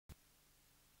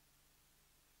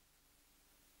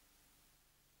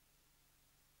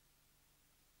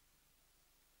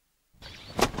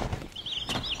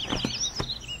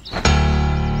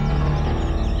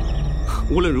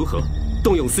无论如何，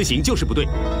动用私刑就是不对，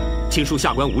亲疏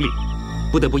下官无礼，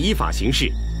不得不依法行事，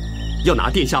要拿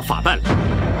殿下法办了。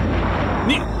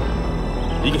你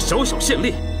一个小小县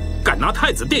令，敢拿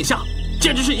太子殿下，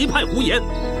简直是一派胡言！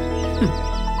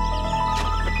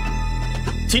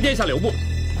请殿下留步，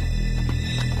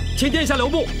请殿下留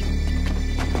步，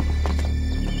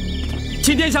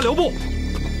请殿下留步。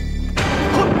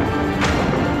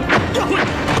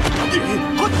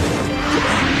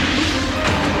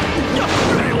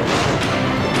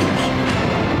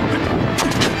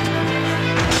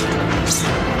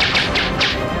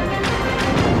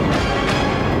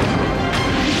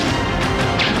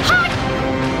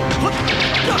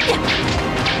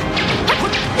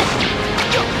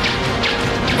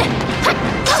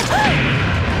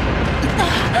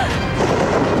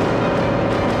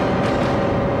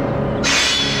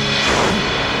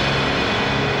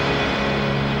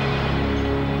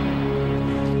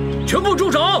 全部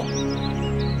住手！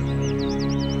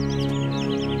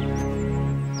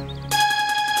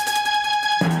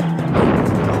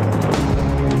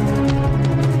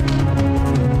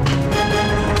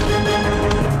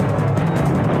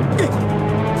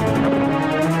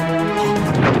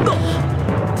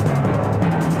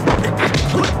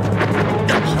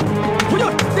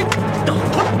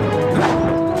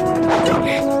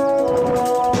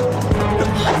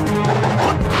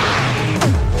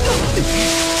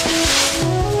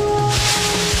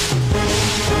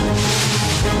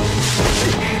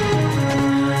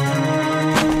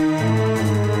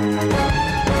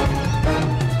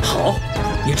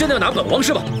真的要拿本王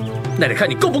是吧？那得看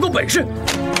你够不够本事。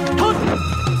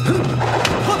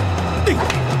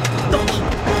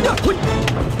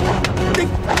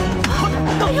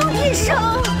哎呦，天生！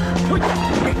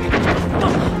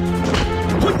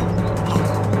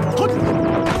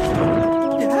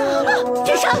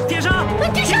天生！天生！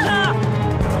天生！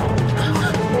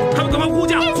还有个护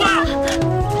驾，快！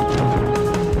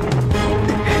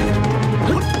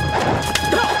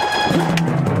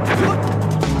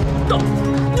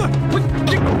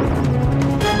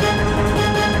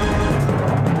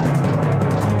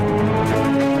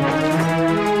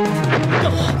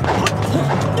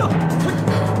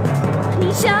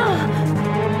 林香，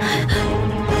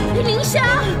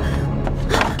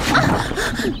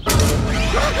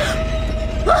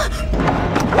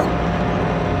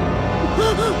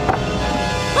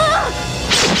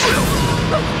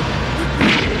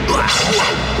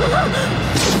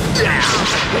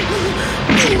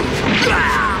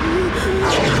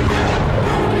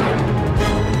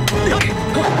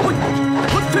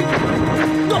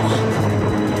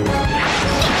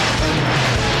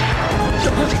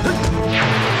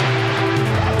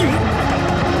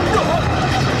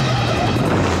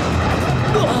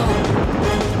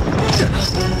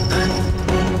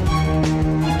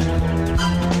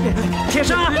铁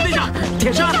砂，殿下，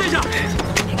铁砂，殿下，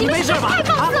你没事吧？太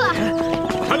放肆了！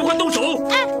还不快动手！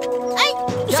哎，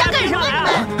你想干什么？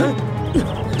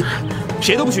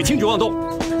谁都不许轻举妄动！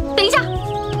等一下，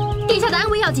殿下的安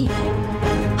危要紧。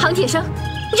杭铁生，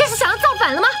你这是想要造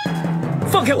反了吗？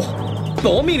放开我！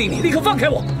本王命令你立刻放开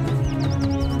我！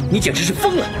你简直是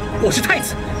疯了！我是太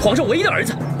子，皇上唯一的儿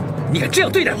子，你敢这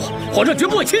样对待我，皇上绝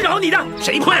不会轻饶你的！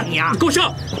谁怕你啊？给我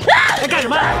上！来干什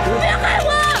么？别害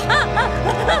我！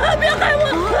别害我！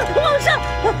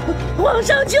皇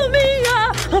上，救命啊！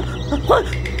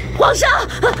皇上，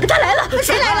他来了！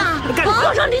谁来了？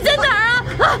皇上，你在哪儿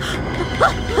啊？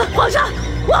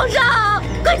皇上，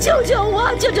快救救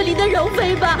我！救救你的柔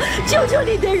妃吧！救救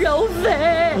你的柔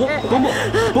妃！伯母，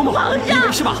皇上，你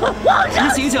没事吧？皇上，你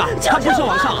醒醒，他不是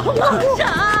皇上！皇上，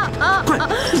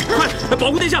快，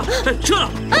保护殿下！撤了，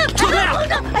撤退啊！皇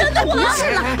上，等等我！不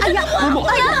是了，哎呀，伯母，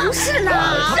不是呢！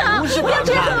皇上，你不要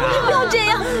这样，你不要这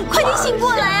样，快点醒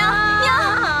过来啊！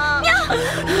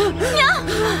娘，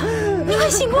你快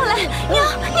醒过来！娘！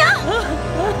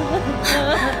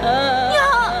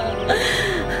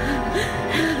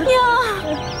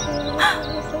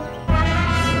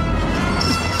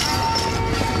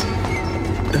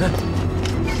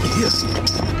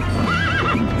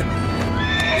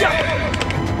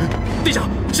殿下，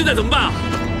现在怎么办啊？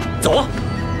走啊，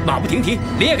马不停蹄，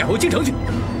连夜赶回京城去。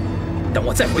等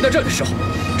我再回到这儿的时候，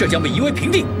这将被夷为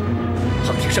平地。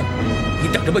杭铁生，你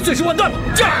等着被碎尸万段吧！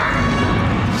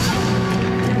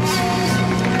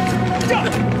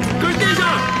可是殿下，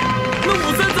那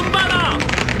武森怎么办啊？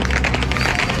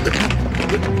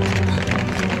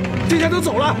殿下都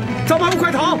走了，咱们还不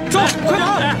快逃！走，快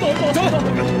逃！走！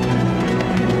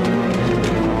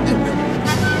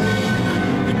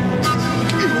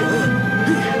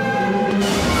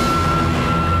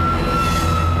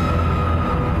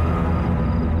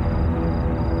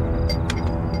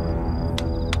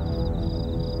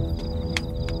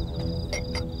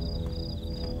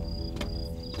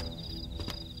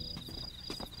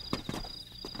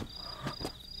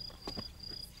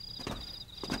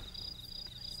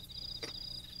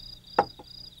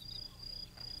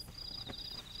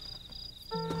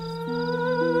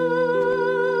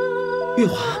月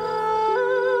华，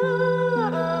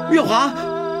月华，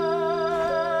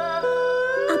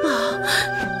阿宝，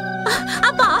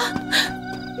阿宝，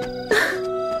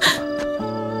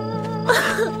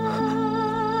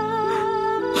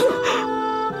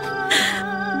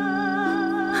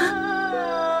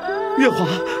月华，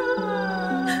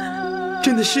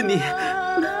真的是你？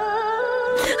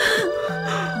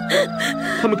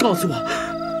他们告诉我，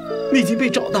你已经被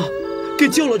找到，给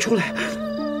救了出来。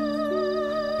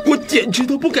我简直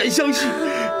都不敢相信。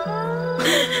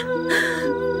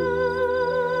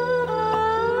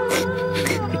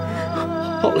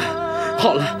好了，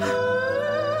好了，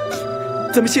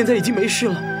咱们现在已经没事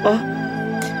了啊。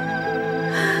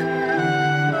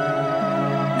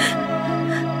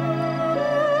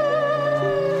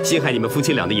陷害你们夫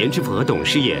妻俩的严知府和董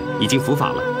师爷已经伏法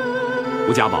了。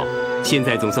吴家宝，现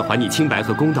在总算还你清白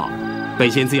和公道。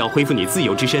本仙自要恢复你自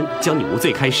由之身，将你无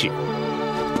罪开释。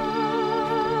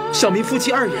小民夫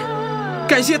妻2人，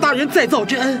感谢大人再造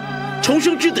之恩，重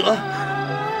生之德。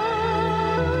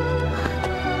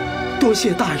多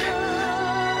谢大人，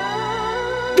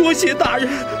多谢大人。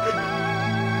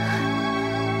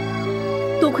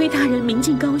多亏大人明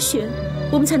镜高悬，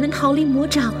我们才能逃离魔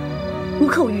掌，无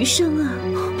口余生啊！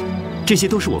这些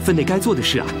都是我分内该做的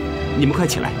事啊！你们快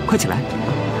起来，快起来！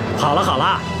好了好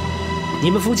了，你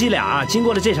们夫妻俩经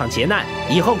过了这场劫难，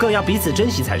以后更要彼此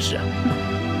珍惜才是。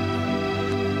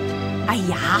哎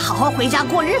呀，好好回家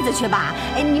过日子去吧。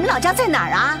哎，你们老家在哪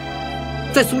儿啊？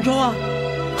在苏州啊。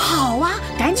好啊，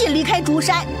赶紧离开竹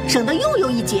山，省得又有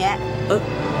一劫。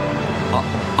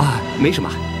没什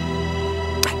么。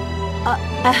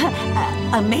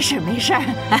没事没事。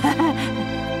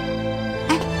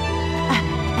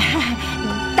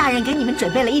大人给你们准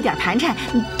备了一点盘缠，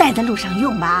带在路上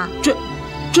用吧。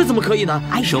这怎么可以呢？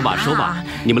哎呀，收吧收吧，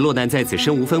你们落难在此，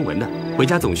身无分文的，回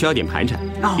家总需要点盘缠，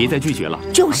别再拒绝了。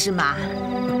就是嘛。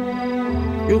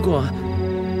如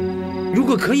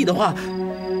果可以的话，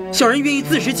小人愿意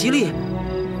自食其力，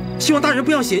希望大人不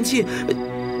要嫌弃，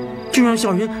就让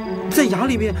小人在衙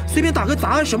里面随便打个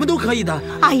杂，什么都可以的。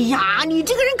哎呀，你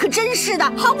这个人可真是的，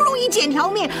好不容易捡条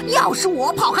命，要是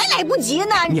我跑还来不及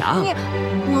呢。娘，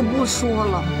我不说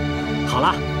了。好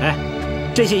了，哎，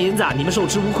这些银子你们受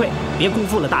之无愧，别辜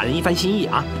负了大人一番心意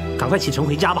啊！赶快启程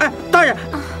回家吧。哎，大人，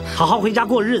好好回家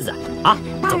过日子啊！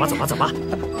走吧走吧走吧，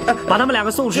把他们2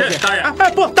个送出去。大人。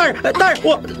哎，不，大人，大人，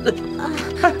我，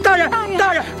大人，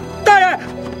大人，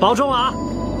保重啊！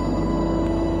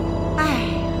哎，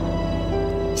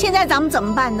现在咱们怎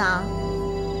么办呢？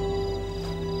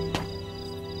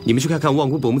你们去看看望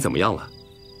姑伯母怎么样了，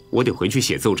我得回去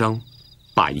写奏章，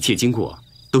把一切经过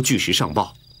都据实上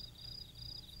报。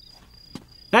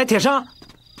哎，铁生，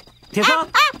铁生，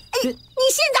你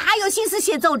现在还有心思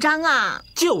写奏章啊？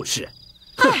就是，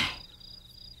哎，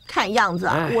看样子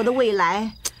我的未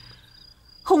来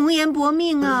红颜薄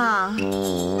命啊！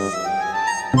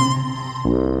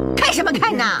看什么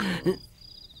看呐？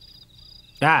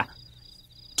哎，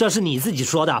这是你自己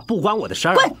说的，不关我的事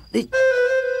儿。滚！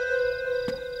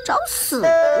找死！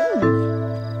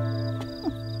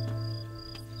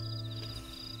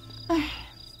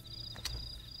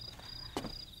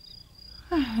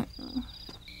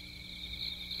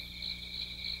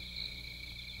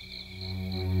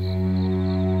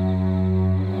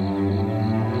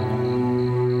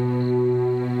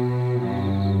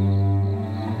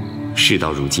事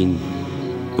到如今，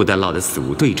不但落得死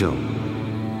无对证，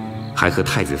还和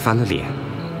太子翻了脸。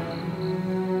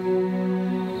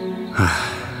唉，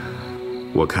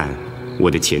我看我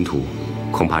的前途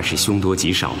恐怕是凶多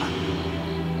吉少了。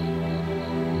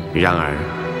然而，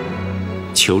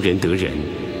求人得人，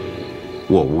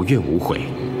我无怨无悔。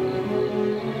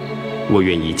我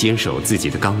愿意坚守自己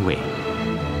的岗位。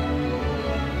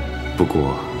不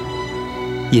过，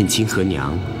燕青和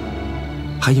娘，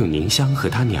还有宁香和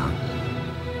她娘，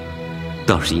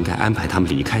倒是应该安排他们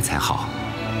离开才好。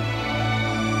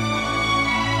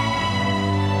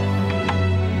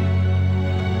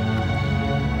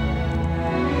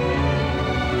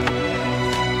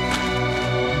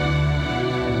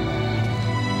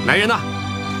来人呐！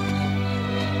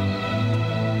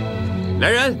来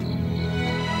人！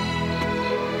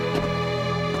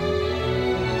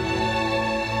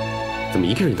怎么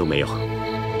一个人都没有？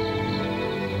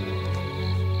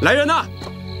来人呐！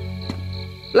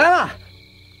来了，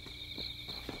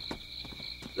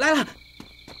来了。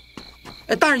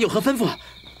大人有何吩咐？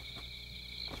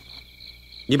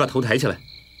你把头抬起来。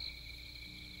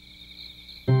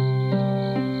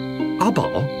阿宝，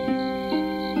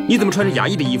你怎么穿着衙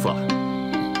役的衣服啊？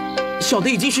小的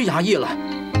已经是衙役了。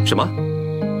什么？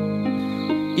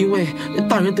因为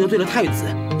大人得罪了太子，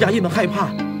衙役们害怕，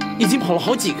已经跑了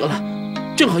好几个了。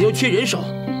正好要缺人手，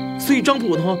所以张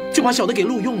捕头就把小的给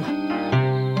录用了。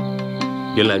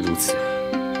原来如此，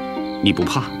你不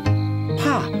怕？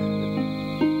怕？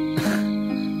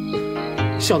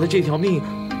小的这条命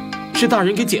是大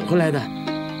人给捡回来的，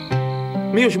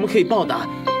没有什么可以报答，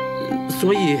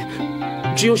所以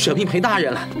只有舍命陪大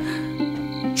人了。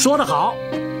说得好，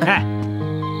哎，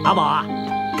阿宝啊，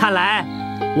看来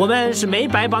我们是没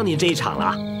白帮你这一场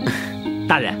了。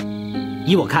大人，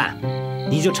依我看，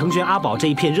你就成全阿宝这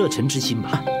一片热忱之心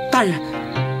吧。大人，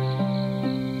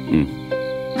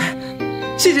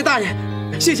谢谢大人，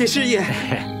谢谢师爷。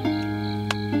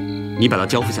你把他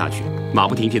交付下去，马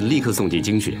不停蹄的立刻送进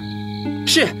京学。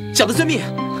是，小的遵命。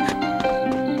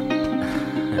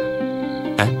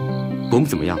哎，伯母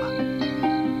怎么样了？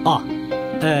哦，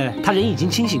他人已经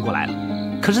清醒过来了，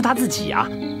可是他自己啊，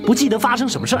不记得发生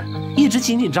什么事儿，一直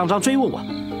紧紧张张追问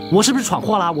我是不是闯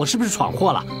祸了？我是不是闯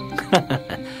祸了？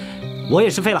我也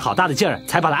是费了好大的劲儿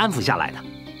才把他安抚下来的。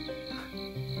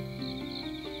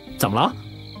怎么了？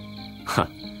哈，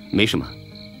没什么。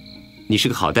你是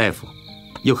个好大夫，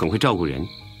又很会照顾人，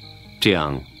这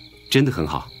样真的很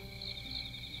好。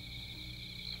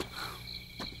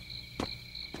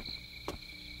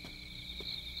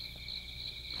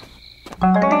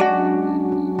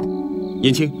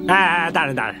燕青，哎，大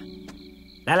人，来，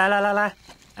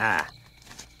哎，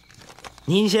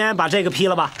您先把这个批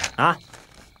了吧，啊。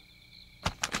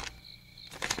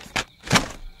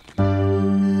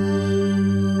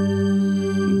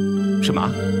什么？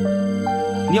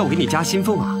你要我给你加薪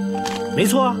俸啊？没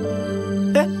错啊，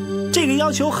哎，这个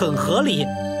要求很合理，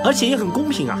而且也很公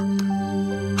平啊。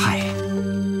嗨，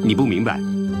你不明白，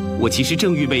我其实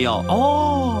正预备要……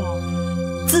哦，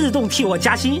自动替我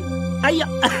加薪。哎呀，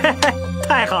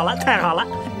太好了，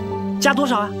加多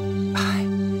少啊？哎，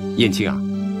燕青啊，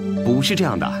不是这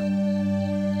样的。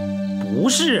不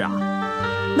是啊，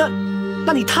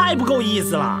那你太不够意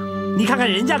思了。你看看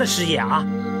人家的师爷啊，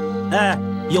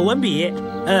有文笔，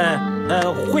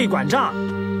会管账，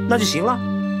那就行了。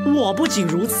我不仅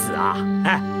如此啊，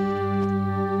哎，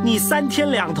你3天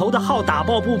2头的好打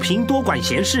抱不平，多管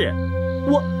闲事，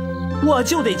我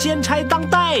就得兼差当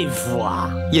大夫啊。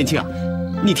燕青啊，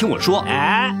你听我说，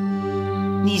哎，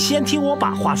你先听我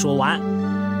把话说完。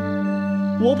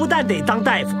我不但得当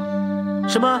大夫，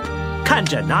什么看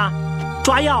诊啊、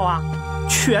抓药啊，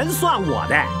全算我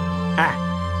的。哎，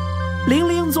零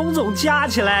零总总加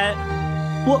起来，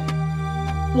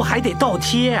我还得倒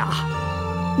贴啊！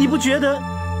你不觉得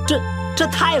这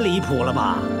太离谱了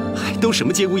吗？哎，都什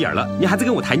么节骨眼了，你还在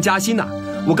跟我谈加薪呢？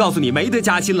我告诉你，没得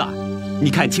加薪了。你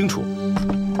看清楚，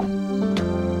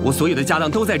我所有的家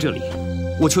当都在这里。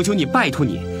我求求你，拜托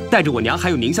你，带着我娘还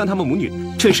有宁香他们母女，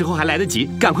这时候还来得及，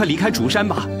赶快离开竹山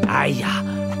吧。哎呀，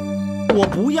我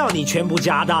不要你全部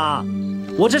家当，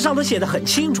我这上头写的很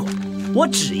清楚，我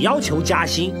只要求加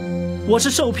薪。我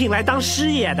是受聘来当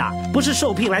师爷的，不是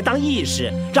受聘来当义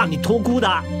士，让你托孤的。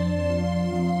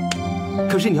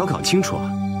可是你要搞清楚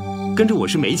啊，跟着我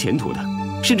是没前途的，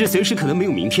甚至随时可能没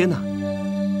有明天呢。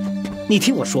你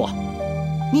听我说，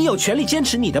你有权利坚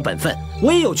持你的本分，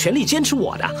我也有权利坚持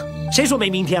我的。谁说没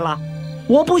明天了？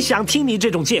我不想听你这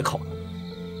种借口。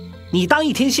你当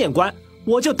1天县官，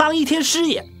我就当1天师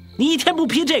爷。你1天不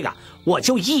批这个，我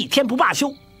就1天不罢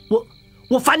休。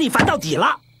我烦你烦到底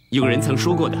了。有人曾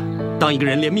说过的，当一个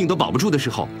人连命都保不住的时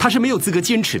候，他是没有资格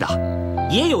坚持的。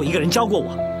也有一个人教过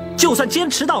我，就算坚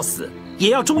持到死，也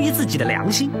要忠于自己的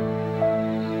良心。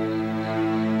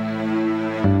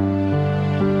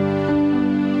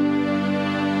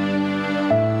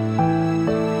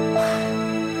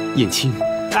燕青，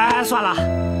哎，算了。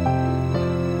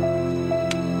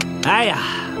哎呀，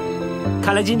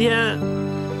看来今天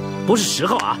不是时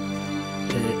候啊。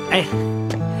哎呀，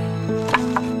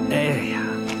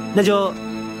那就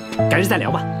改日再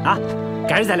聊吧。啊，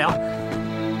改日再聊。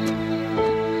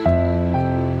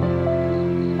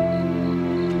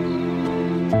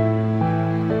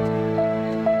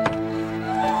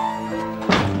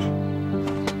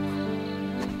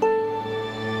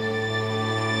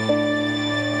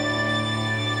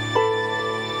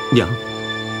娘，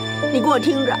你给我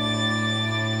听着，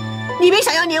你别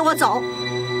想要撵我走。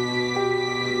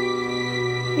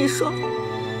你说，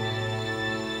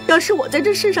要是我在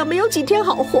这世上没有几天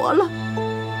好活了，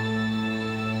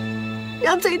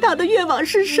娘最大的愿望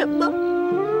是什么？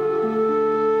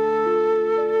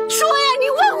说呀，你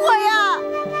问我呀。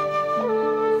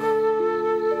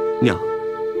娘，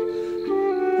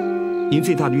您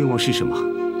最大的愿望是什么？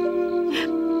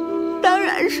当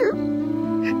然是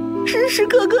时时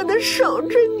刻刻的守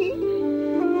着你，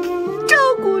照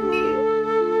顾你。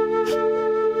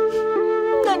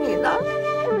那你呢？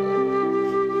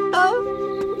啊？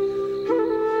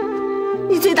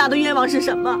最大的愿望是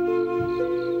什么？我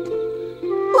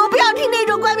不要听那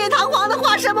种冠冕堂皇的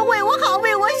话，什么为我好，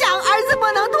为我想，儿子不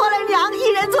能拖了娘，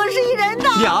一人做事一人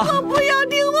当。娘，我不要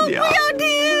听，我不要听。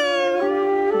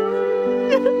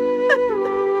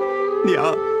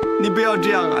娘，你不要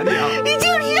这样啊，娘！你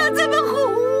就是要这么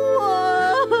哄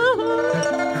我，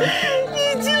你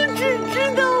就只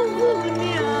知道哄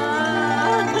娘。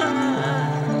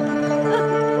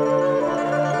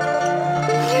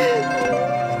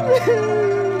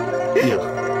娘，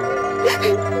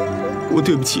我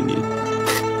对不起您。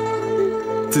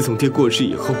自从爹过世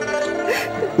以后，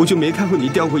我就没看过你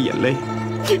掉过眼泪。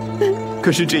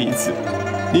可是这一次，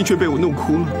您却被我弄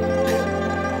哭了。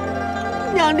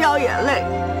娘掉眼泪，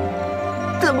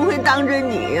怎么会当着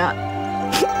你呀？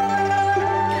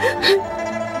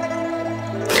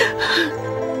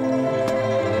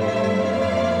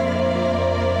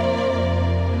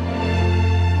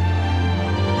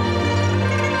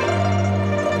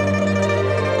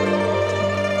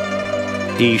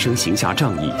爹一生行侠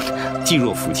仗义，济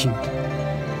弱扶倾，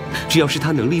只要是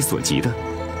他能力所及的，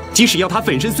即使要他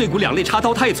粉身碎骨两肋插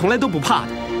刀，他也从来都不怕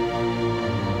的。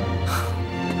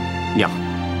娘，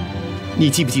你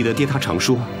记不记得爹他常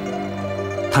说，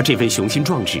他这份雄心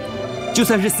壮志，就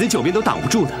算是死9遍都挡不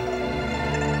住的。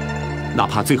哪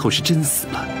怕最后是真死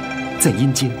了，在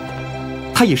阴间，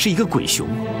他也是一个鬼雄。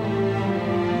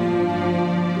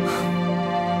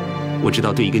我知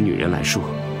道，对一个女人来说，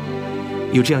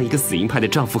有这样一个死硬派的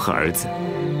丈夫和儿子，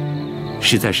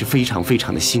实在是非常非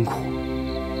常的辛苦。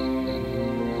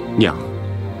娘，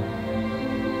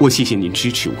我谢谢您支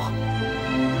持我，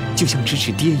就像支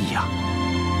持爹一样。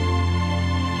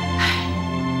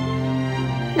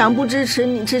娘不支持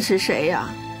你，支持谁呀？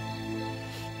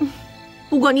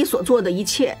不过你所做的一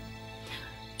切，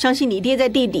相信你爹在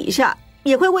地底下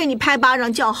也会为你拍巴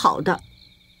掌叫好的。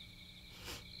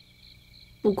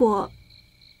不过，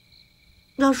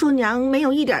要说娘没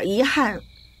有一点遗憾，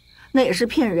那也是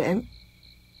骗人。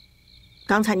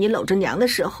刚才你搂着娘的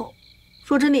时候，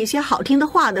说着那些好听的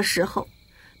话的时候，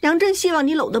娘真希望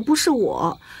你搂的不是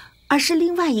我，而是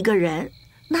另外一个人，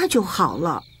那就好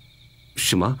了。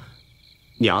什么？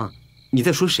娘，你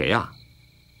在说谁啊？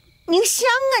宁香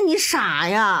啊，你傻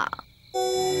呀！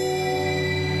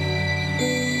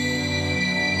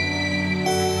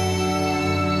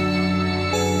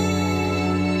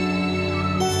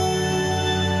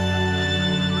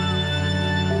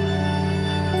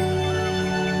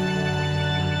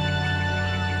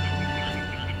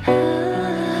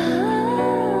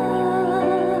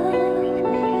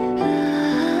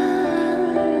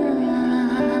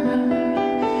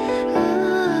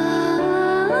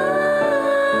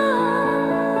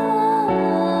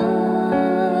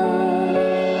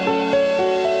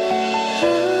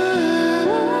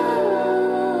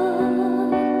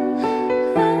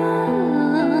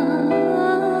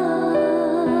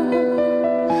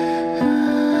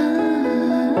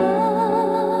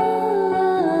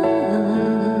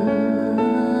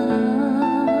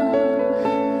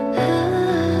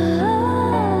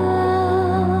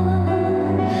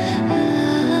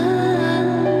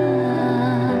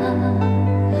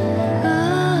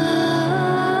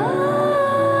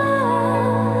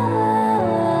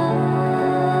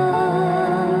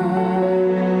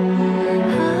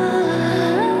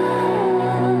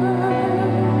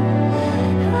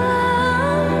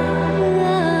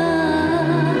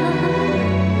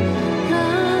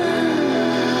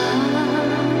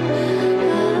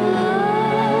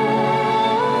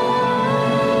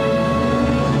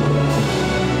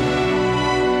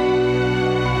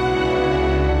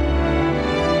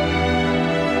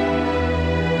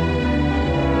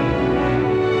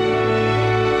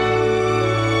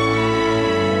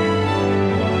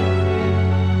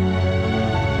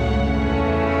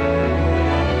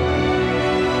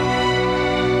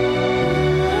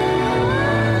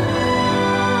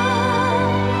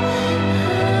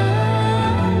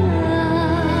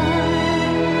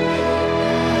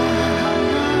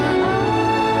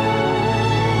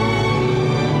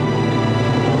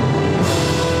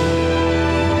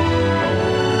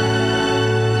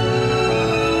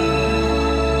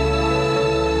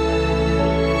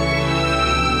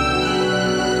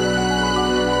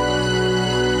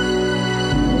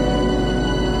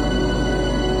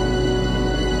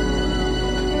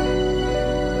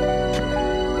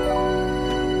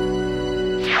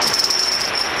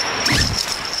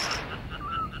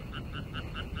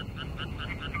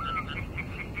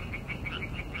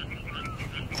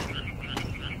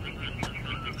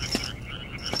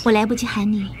我来不及喊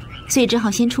你，所以只好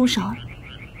先出手。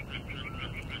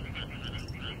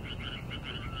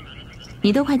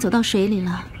你都快走到水里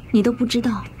了，你都不知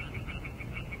道。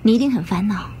你一定很烦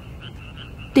恼，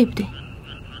对不对？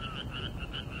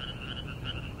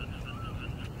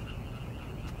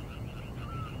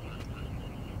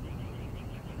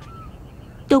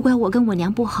都怪我跟我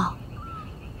娘不好，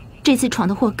这次闯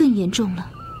的祸更严重了。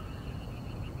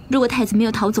如果太子没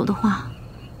有逃走的话，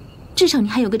至少你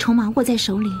还有个筹码握在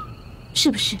手里，是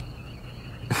不是？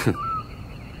哼，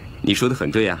你说的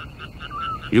很对啊。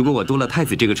如果我多了太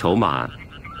子这个筹码，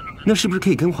那是不是可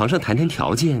以跟皇上谈谈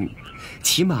条件，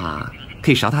起码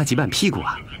可以勺他几板屁股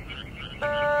啊？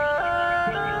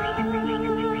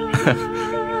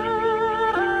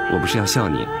我不是要笑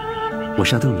你，我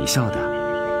是要逗你笑的。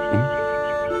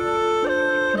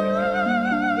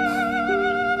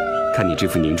看你这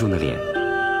副凝重的脸，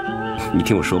你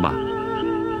听我说吧，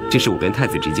这是我跟太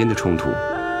子之间的冲突，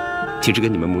其实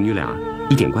跟你们母女俩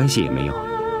一点关系也没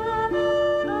有。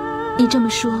你这么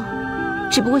说，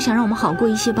只不过想让我们好过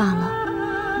一些罢了。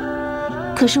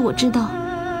可是我知道，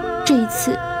这一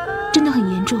次真的很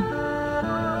严重。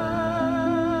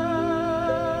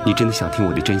你真的想听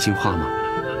我的真心话吗？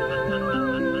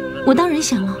我当然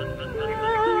想了。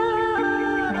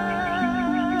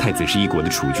太子是一国的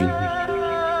储君，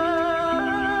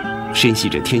深系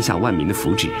着天下万民的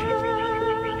福祉。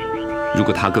如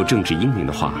果他够正直英明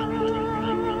的话，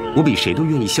我比谁都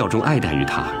愿意效忠爱戴于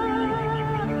他。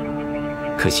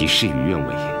可惜事与愿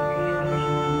违，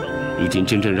如今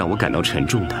真正让我感到沉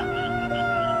重的，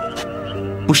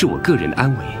不是我个人的安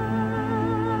危，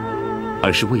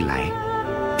而是未来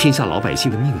天下老百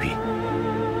姓的命运。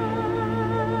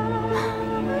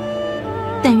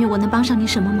但愿我能帮上你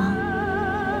什么忙。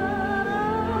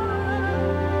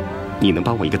你能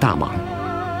帮我一个大忙。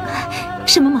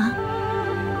什么忙？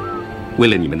为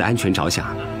了你们的安全着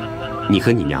想，你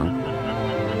和你娘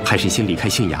还是先离开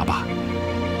县衙吧。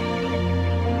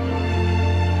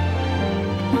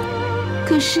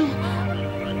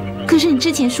可是你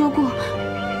之前说过，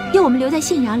要我们留在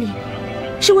县衙里，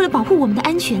是为了保护我们的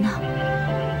安全啊。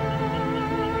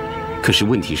可是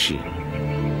问题是，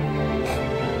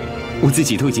我自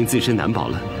己都已经自身难保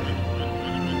了，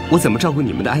我怎么照顾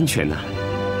你们的安全呢？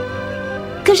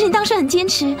可是你当时很坚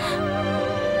持。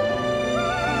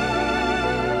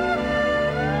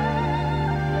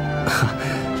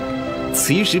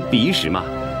此一时彼一时嘛，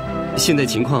现在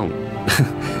情况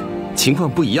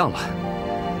不一样了。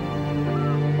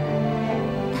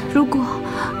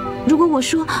如果我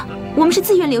说我们是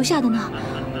自愿留下的呢？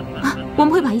我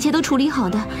们会把一切都处理好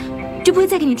的，就不会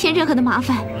再给你添任何的麻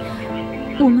烦。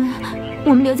我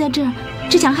们留在这儿，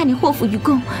只想害你祸福与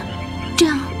共，这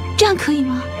样可以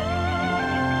吗？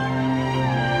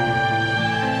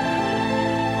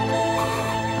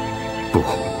不，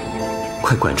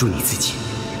快管住你自己！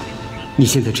你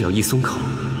现在只要一松口，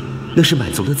那是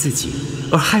满足了自己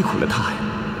而害苦了他呀，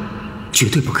绝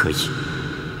对不可以！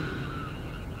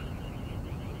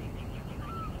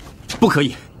不可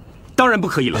以，当然不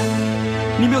可以了！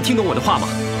你没有听懂我的话吗？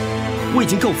我已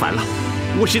经够烦了，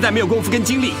我实在没有功夫跟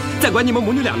精力再管你们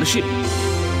母女俩的事。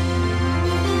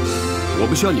我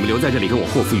不需要你们留在这里跟我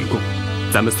祸福与共，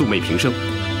咱们素昧平生，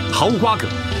毫无瓜葛。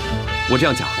我这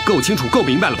样讲够清楚、够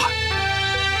明白了吧？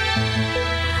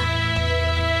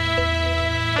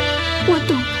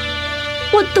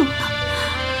我懂了。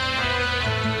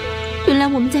原来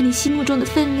我们在你心目中的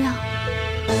分量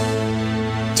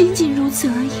仅仅如此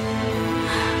而已。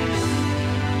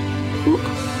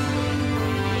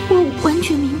我完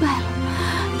全明白了，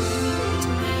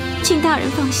请大人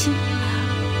放心，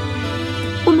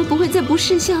我们不会再不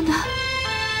识相的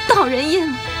讨人厌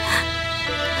了。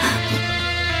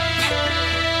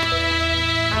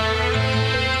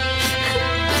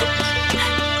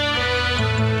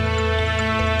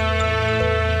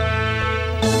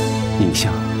宁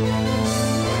香，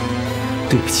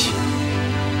对不起，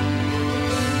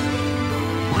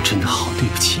我真的好对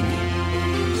不起你。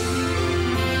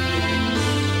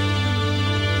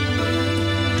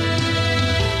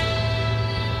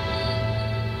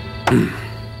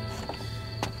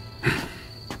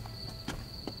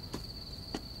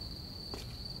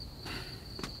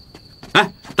哎，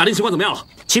打听情况怎么样了？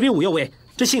启禀武右卫，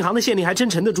这信行的县令还真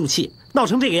沉得住气，闹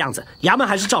成这个样子，衙门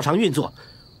还是照常运作。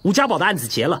吴家宝的案子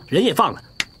结了，人也放了，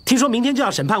听说明天就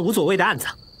要审判吴左卫的案子。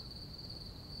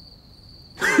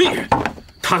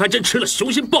他还真吃了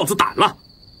雄心豹子胆了，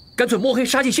干脆摸黑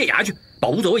杀进县衙去，把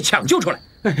吴左卫抢救出来。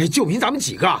哎，就凭咱们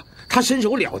几个，他身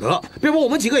手了得，别把我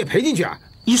们几个也赔进去。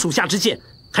依属下之见，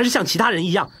还是像其他人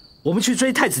一样，我们去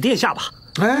追太子殿下吧。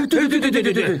哎，对，对个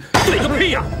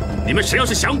屁呀！你们谁要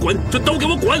是想滚，就都给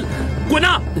我滚，滚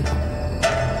啊！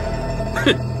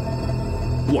哼，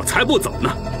我才不走呢！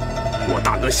我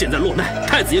大哥现在落难，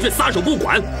太子爷却撒手不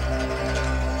管。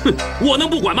哼，我能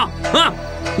不管吗？啊！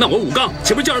那我武刚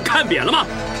岂不叫人看扁了吗？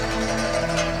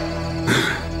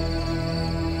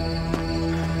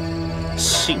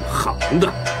姓杭的，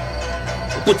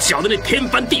我不晓得那天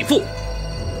翻地覆，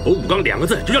我武刚2个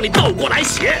字就让你倒过来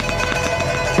写。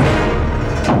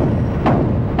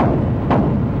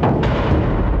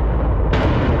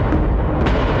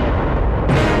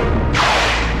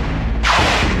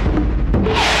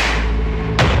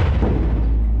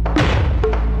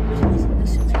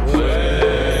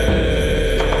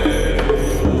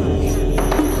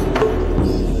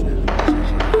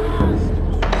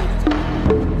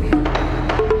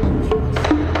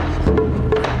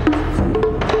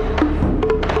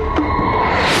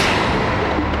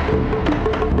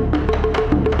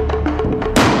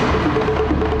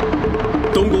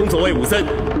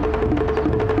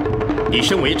你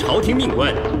身为朝廷命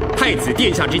官，太子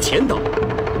殿下之前导，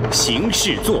行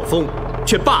事作风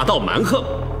却霸道蛮横，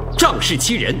仗势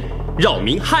欺人，扰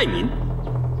民害民。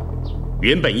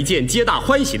原本一件皆大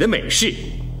欢喜的美事，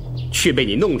却被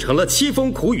你弄成了凄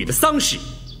风苦雨的丧事。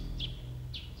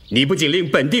你不仅令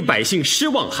本地百姓失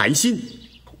望寒心，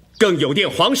更有玷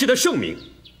皇室的圣名。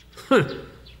哼，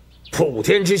普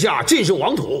天之下尽是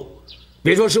王土，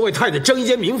别说是为太子争一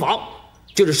间民房，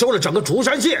就是收了整个竹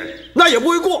山县，那也不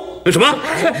为过。什么？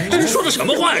你说的什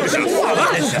么话呀？这是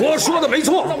我说的没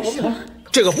错。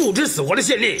这个不知死活的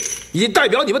县令，已经代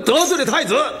表你们得罪了太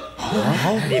子，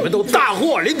你们都大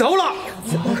祸临头了。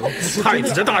太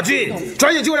子的大军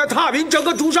转眼就来踏平整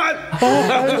个竹山。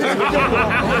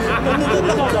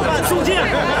肃静，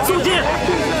肃静！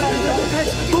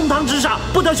公堂之上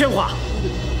不得喧哗。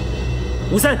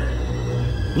武森，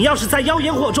你要是再妖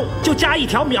言惑众，就加一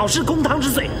条藐视公堂之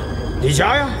罪。你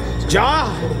加呀，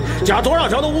加多少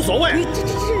条都无所谓。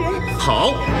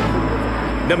好，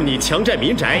那么你强占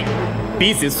民宅，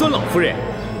逼死孙老夫人，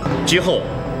之后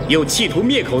又企图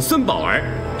灭口孙宝儿，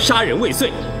杀人未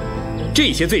遂，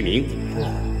这些罪名，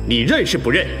你认是不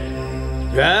认？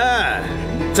认，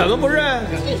怎么不认？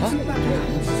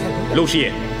陆师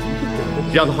爷，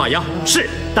让他画押。是，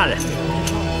大人。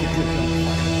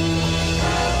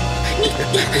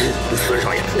孙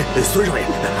少爷，孙少爷，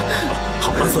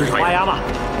好了，孙少爷，画押吧。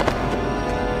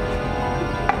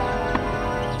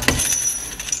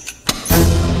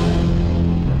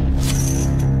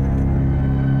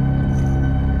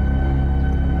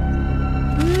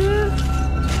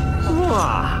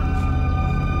哇，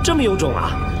这么有种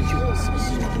啊！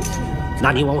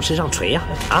那你往我身上捶呀！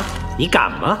啊，你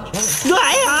敢吗？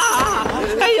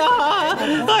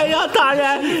哎呀，大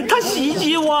人，他袭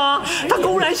击我，他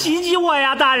公然袭击我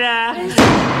呀，大人！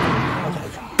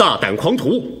大胆狂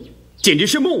徒，简直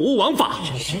是目无王法！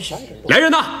来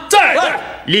人呐，在！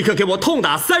立刻给我痛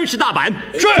打30大板！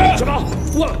是。什么？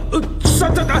我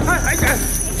3打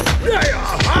哎呀！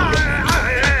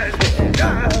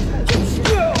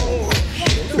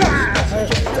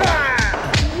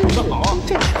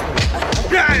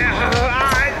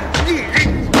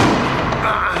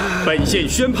本县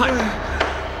宣判，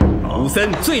武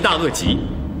森罪大恶极，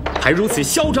还如此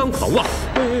嚣张狂妄，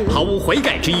毫无悔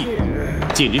改之意，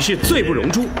简直是罪不容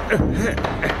诛，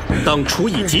当处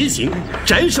以极刑，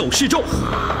斩首示众。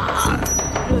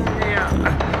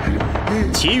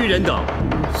其余人等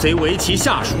虽为其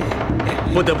下属，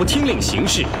不得不听令行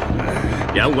事，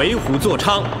然为虎作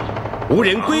伥，无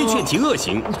人规劝其恶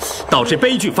行，导致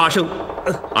悲剧发生，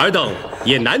尔等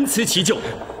也难辞其咎。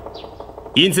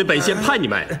因此，本县判你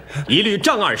们一律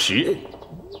杖20，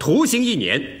徒刑1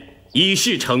年，以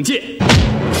示惩戒。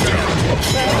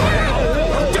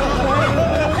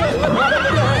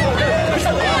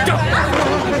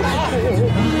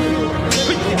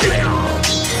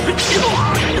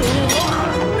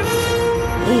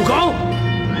武刚，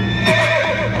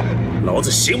老子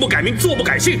行不改名，坐不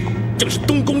改姓，正是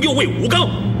东宫右卫武刚。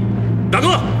大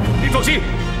哥，你放心，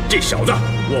这小子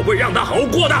我不会让他好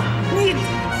过的。你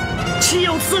岂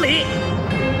有此理！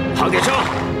唐殿生，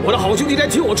我的好兄弟来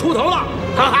替我出头了！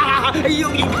哈哈哈哈！哎呦，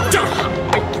这样，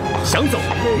想走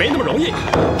没那么容易。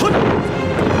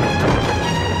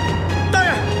大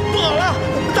人，不好了！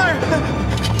大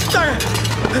人，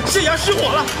县衙失火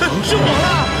了，失火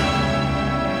了！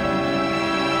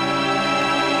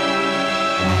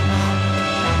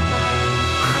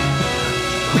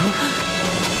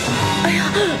哎呀，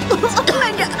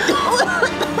慢着！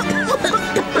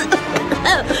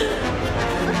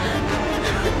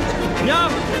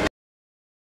娘。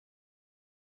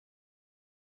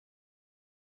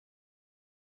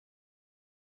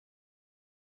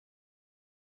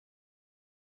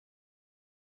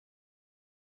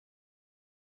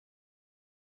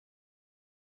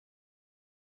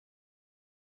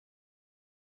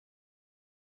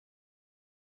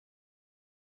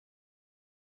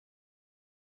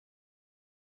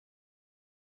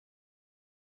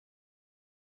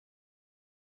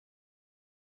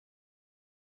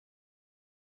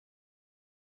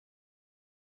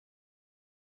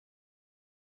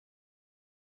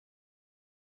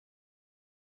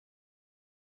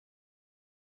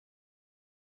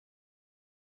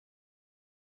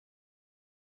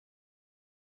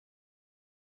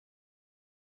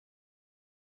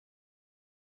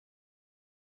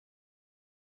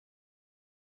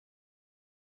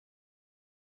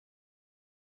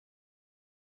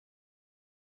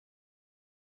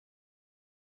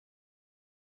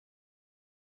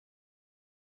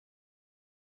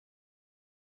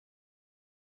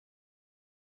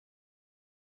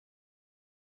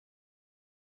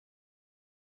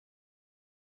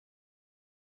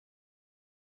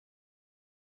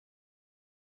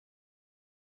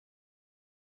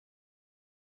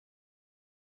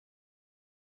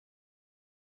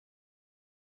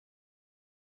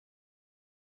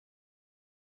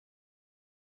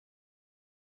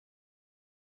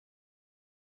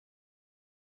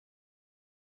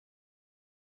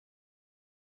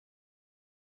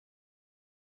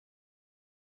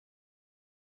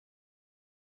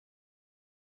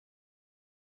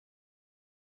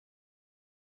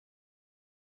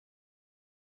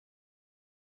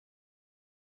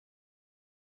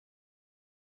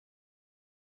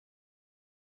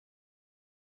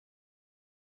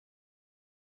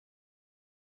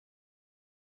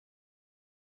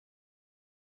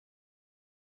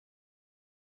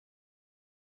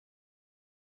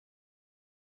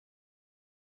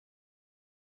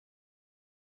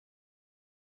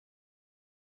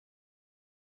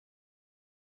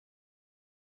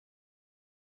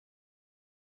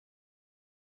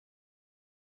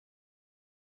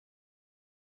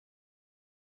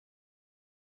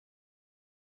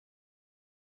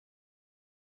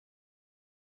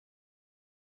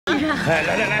哎，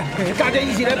来，大家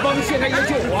一起来帮谢太爷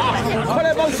救火啊！快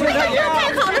来帮谢太爷！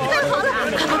太好了，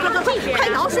快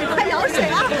舀水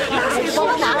啊！拿水帮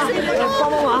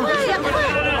忙！哎呀，快！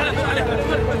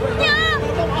娘，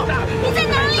你在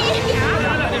哪里？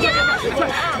娘！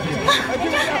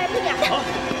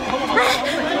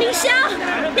林香，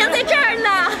娘在这儿呢，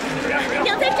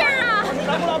娘在这儿啊！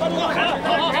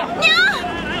娘！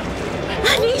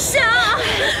林香，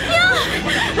娘！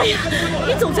哎呀，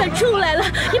你总算出来了，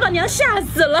你把娘吓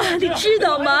死了，你知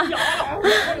道吗？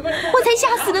我才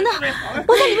吓死的呢！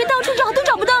我在里面到处找都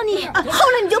找不到你。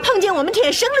后来你就碰见我们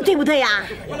铁生了，对不对呀？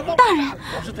大人，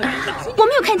我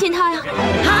没有看见他呀。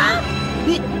啊？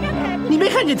你没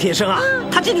看见铁生啊？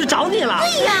他进去找你了。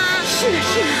对呀，是啊。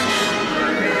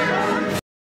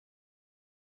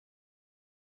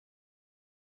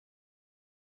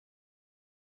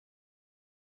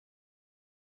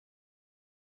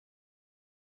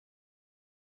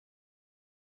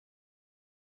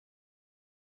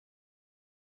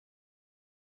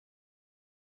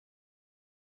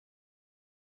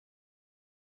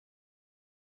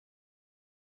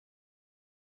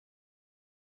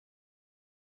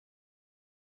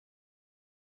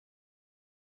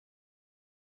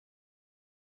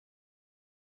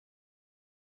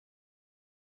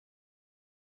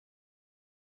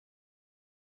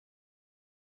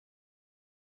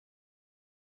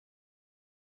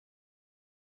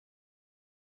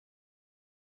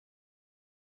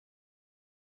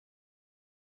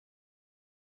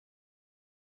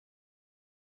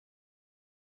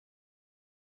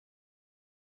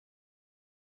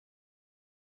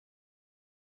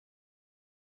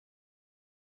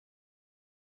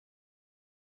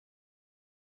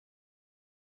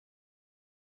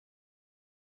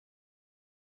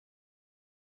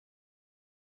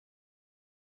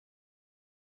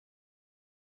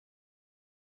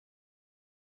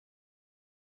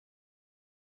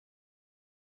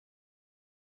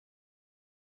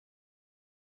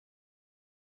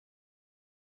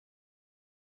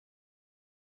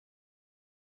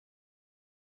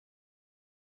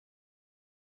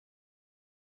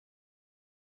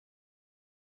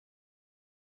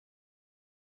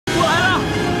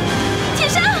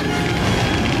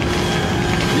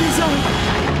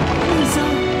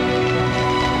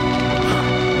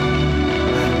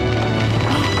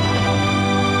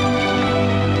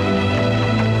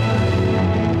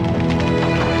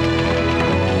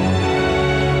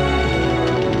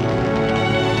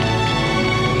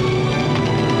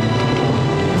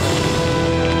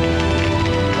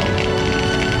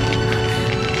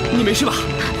你没事吧？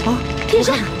啊，天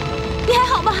生，你还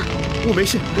好吧？我没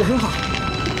事，我很好。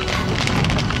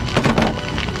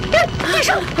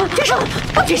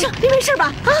天生，你没事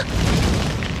吧？啊！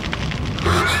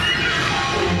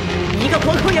一个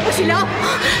活口也不许留，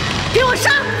给我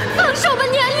杀！放手吧，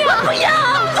娘娘！不要！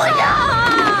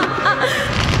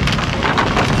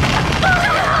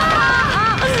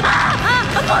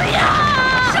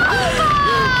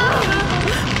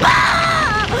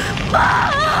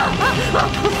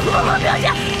我不要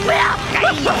下，不要！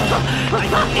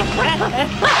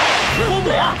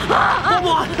伯母，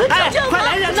哎，快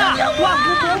来人呐！万福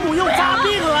伯母又发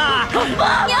病了！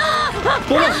娘，伯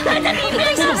母，你别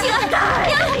伤心了，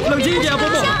娘，冷静一点，伯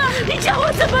母。你叫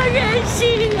我怎么忍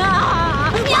心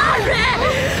啊？华蕊，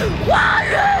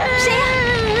谁呀？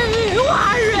华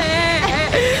蕊。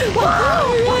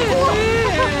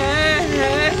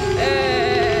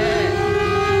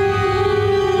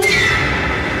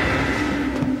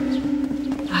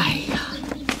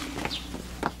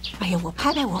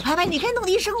我拍拍，你看弄得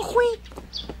一身灰。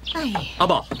哎呀，阿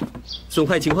宝，损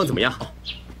坏情况怎么样？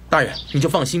大人，你就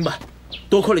放心吧，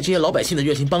多亏了这些老百姓的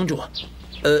热心帮助，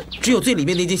只有最里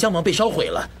面那间厢房被烧毁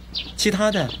了，其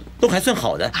他的都还算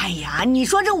好的。哎呀，你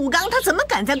说这武刚他怎么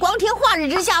敢在光天化日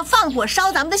之下放火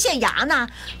烧咱们的县衙呢？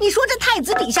你说这太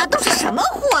子底下都是什么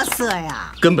货色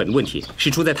呀？根本的问题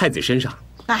是出在太子身上。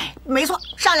哎，没错，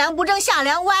上梁不正下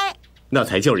梁歪，那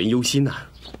才叫人忧心呢。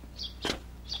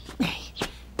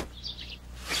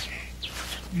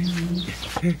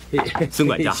孙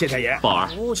管家，谢太爷，宝儿，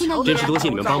真是多谢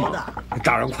你们帮忙。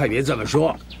大人快别这么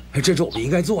说，这是我们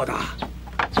应该做的。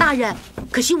大人，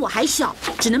可惜我还小，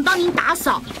只能帮您打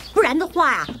扫，不然的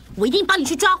话啊，我一定帮你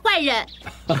去抓坏人。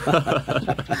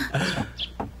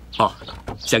哦，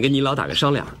想跟您老打个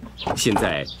商量，现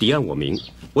在敌暗我明，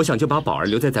我想就把宝儿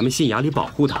留在咱们县衙里保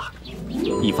护她，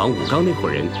以防武刚那伙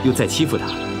人又再欺负她。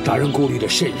大人顾虑的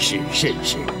甚是，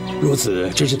如此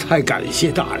真是太感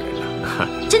谢大人了。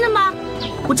真的吗？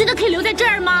我真的可以留在这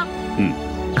儿吗？嗯。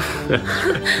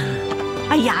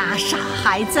哎呀，傻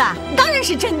孩子，当然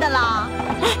是真的啦。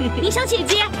林小姐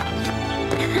姐，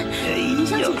林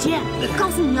香姐姐，告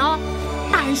诉你哦，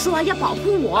大人说要保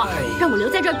护我，让我留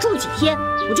在这儿住几天，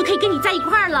我就可以跟你在一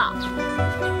块儿了。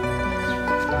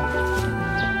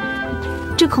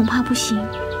这恐怕不行，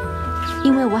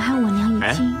因为我和我娘已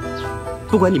经……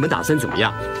不管你们打算怎么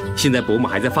样，现在伯母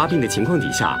还在发病的情况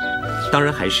底下，当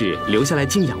然还是留下来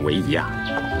静养为宜啊。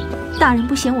大人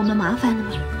不嫌我们麻烦了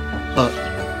吗？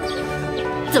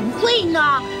怎么会呢？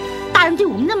大人对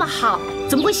我们那么好，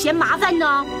怎么会嫌麻烦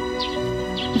呢？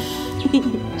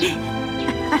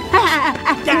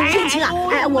天晴啊，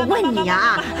我问你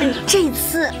啊，这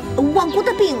次旺姑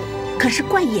的病可是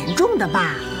怪严重的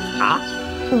吧？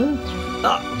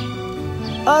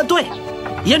对，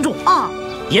严重哦，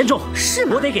严重是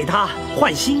吗？我得给他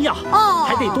换新药哦，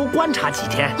还得多观察几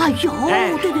天。哎呦，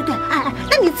对，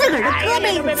那你自个儿的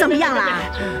胳膊怎么样啦？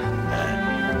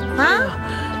啊？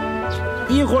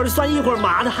一会儿酸一会儿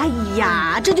麻的。哎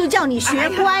呀，这就叫你学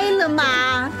乖了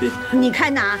嘛！你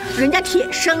看呐，人家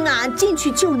铁生啊进去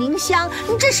救宁香，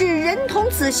这是人同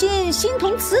此心，心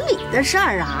同此理的事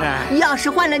儿啊。要是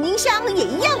换了宁香，也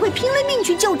一样会拼了命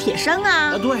去救铁生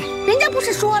啊。对，人家不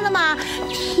是说了吗？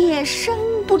铁生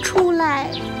不出来，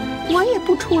我也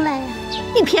不出来呀。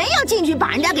你偏要进去把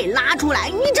人家给拉出来，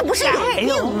你这不是有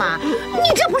病吗？你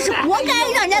这不是活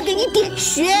该让人家给你点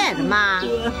穴的吗？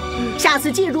下次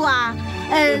记住啊！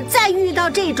再遇到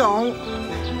这种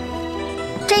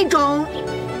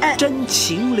真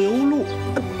情流露，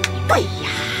对呀，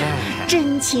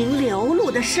真情流露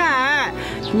的事儿，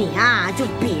你啊就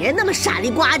别那么傻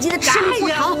里呱唧的吃力不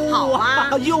讨好啊！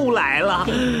又来了，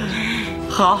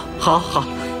好，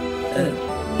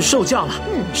受教了，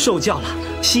受教了。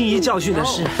心仪教训的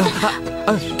是，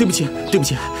对不起，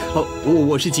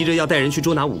我是急着要带人去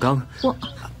捉拿武刚。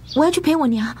我要去陪我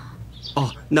娘。哦，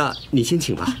那你先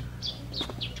请吧。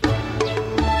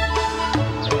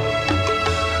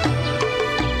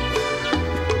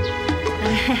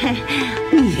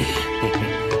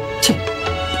切。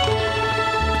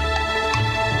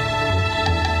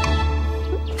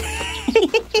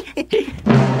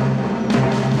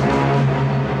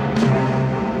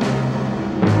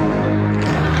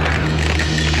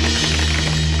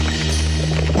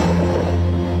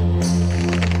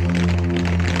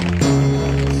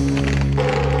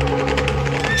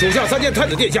属下参见太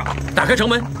子殿下。打开城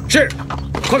门。是，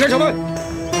快开城门。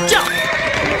驾！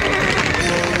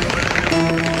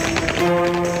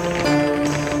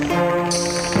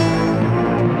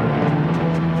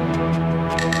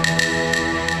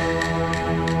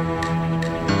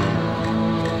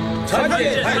参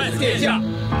见太子殿下。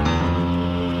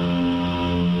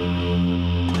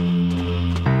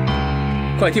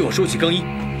快替我梳洗更衣，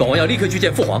本王要立刻去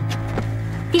见父皇。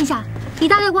殿下，你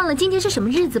大概忘了今天是什么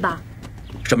日子吧？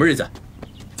什么日子？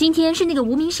今天是那个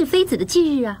无名氏妃子的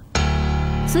忌日啊，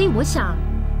所以我想，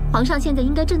皇上现在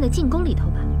应该正在进宫里头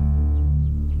吧。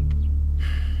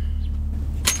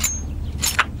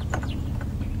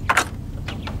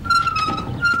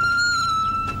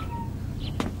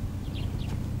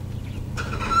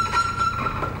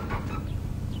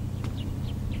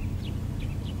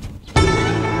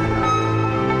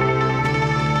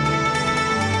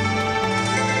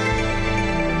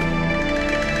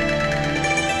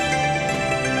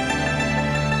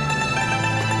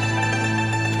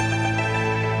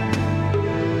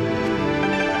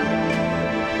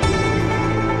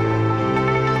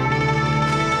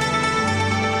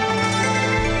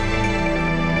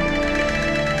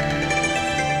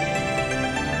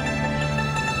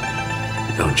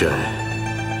让朕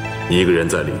一个人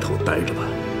在里头待着吧。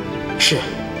是，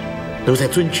都在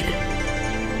遵旨。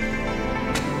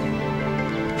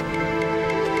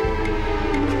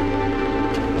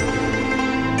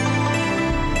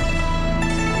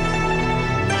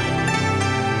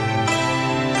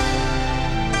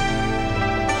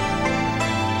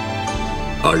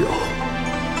阿扰，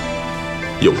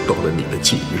又到了你的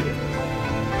忌日，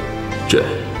朕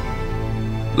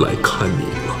来看你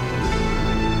了。